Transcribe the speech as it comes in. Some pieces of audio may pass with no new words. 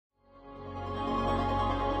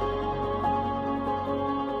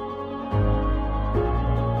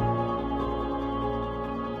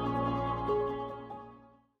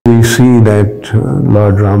that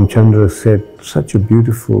Lord Ramchandra set such a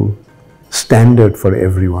beautiful standard for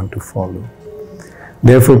everyone to follow.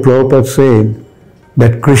 Therefore, Prabhupada said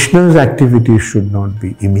that Krishna's activity should not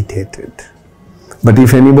be imitated. But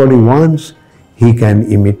if anybody wants, he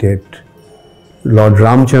can imitate Lord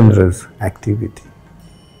Ramchandra's activity,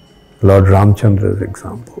 Lord Ramchandra's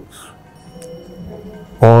examples,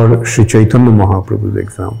 or Sri Chaitanya Mahaprabhu's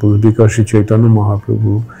examples, because Sri Chaitanya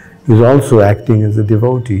Mahaprabhu is also acting as a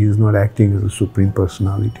devotee. He is not acting as a Supreme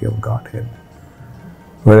Personality of Godhead.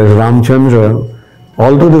 Whereas Ramchandra,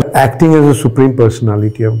 although acting as a Supreme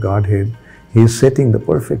Personality of Godhead, he is setting the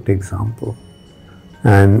perfect example.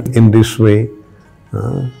 And in this way,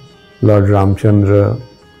 Lord Ramchandra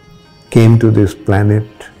came to this planet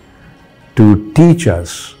to teach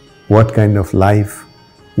us what kind of life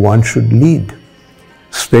one should lead.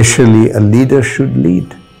 Especially a leader should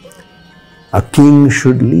lead. A king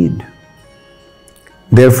should lead.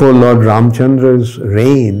 Therefore, Lord Ramchandra's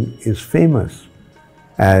reign is famous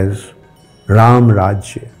as Ram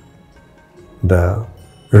Rājya, the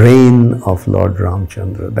reign of Lord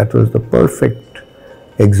Ramchandra. That was the perfect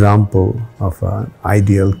example of an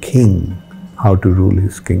ideal king, how to rule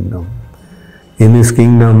his kingdom. In his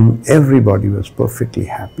kingdom, everybody was perfectly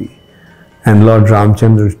happy. And Lord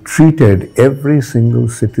Ramchandra treated every single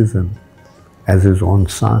citizen as his own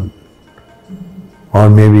son. Or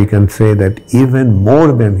maybe you can say that even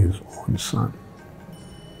more than his own son.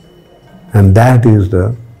 And that is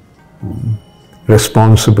the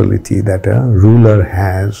responsibility that a ruler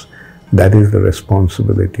has. That is the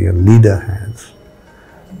responsibility a leader has.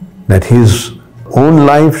 That his own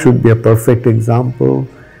life should be a perfect example,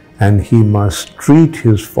 and he must treat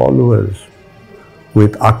his followers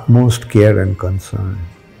with utmost care and concern.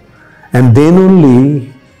 And then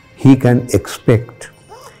only he can expect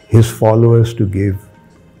his followers to give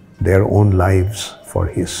their own lives for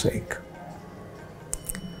his sake.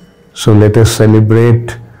 So let us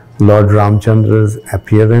celebrate Lord Ramchandra's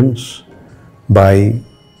appearance by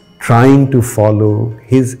trying to follow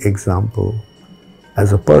his example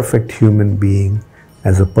as a perfect human being,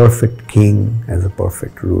 as a perfect king, as a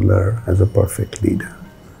perfect ruler, as a perfect leader.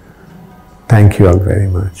 Thank you all very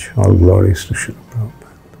much. All glories to Srila Prabhupada.